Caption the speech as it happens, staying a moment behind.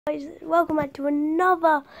Guys, welcome back to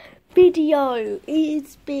another video.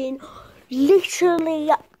 It's been literally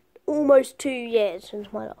almost 2 years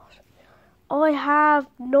since my last. I have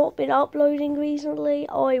not been uploading recently.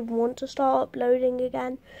 I want to start uploading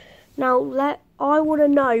again. Now, I want to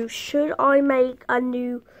know, should I make a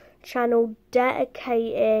new channel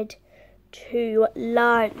dedicated to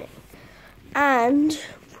learning? And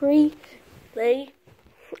briefly,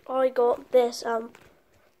 I got this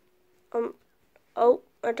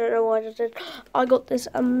I don't know what I did. I got this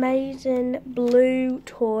amazing blue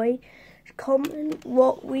toy. Comment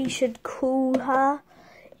what we should call her.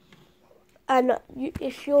 And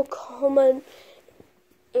if your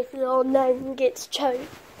name gets chosen,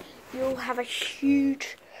 you'll have a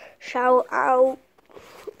huge shout out.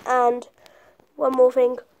 And one more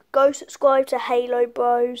thing, go subscribe to Halo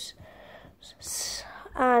Bros.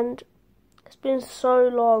 And it's been so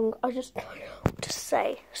long. I just don't know what to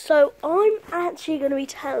say. So I'm actually going to be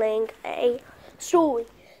telling a story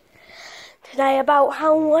today about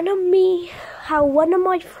how one of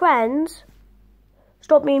my friends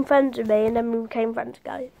stopped being friends with me and then we became friends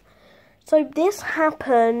again. So this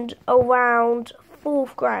happened around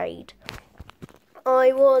 4th grade.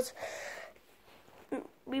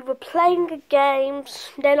 We were playing games,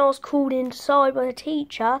 then I was called inside by the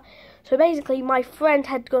teacher. So basically my friend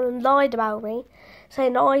had gone and lied about me,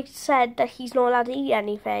 saying that I said that he's not allowed to eat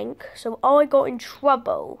anything, so I got in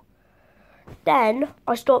trouble. Then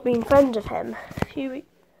I stopped being friends with him. A few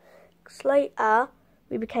weeks later,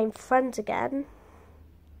 we became friends again.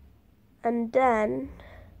 And then,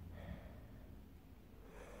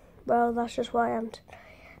 well, that's just where I am today.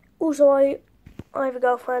 Also, I have a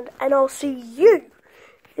girlfriend, and I'll see you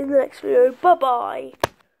in the next video. Bye-bye.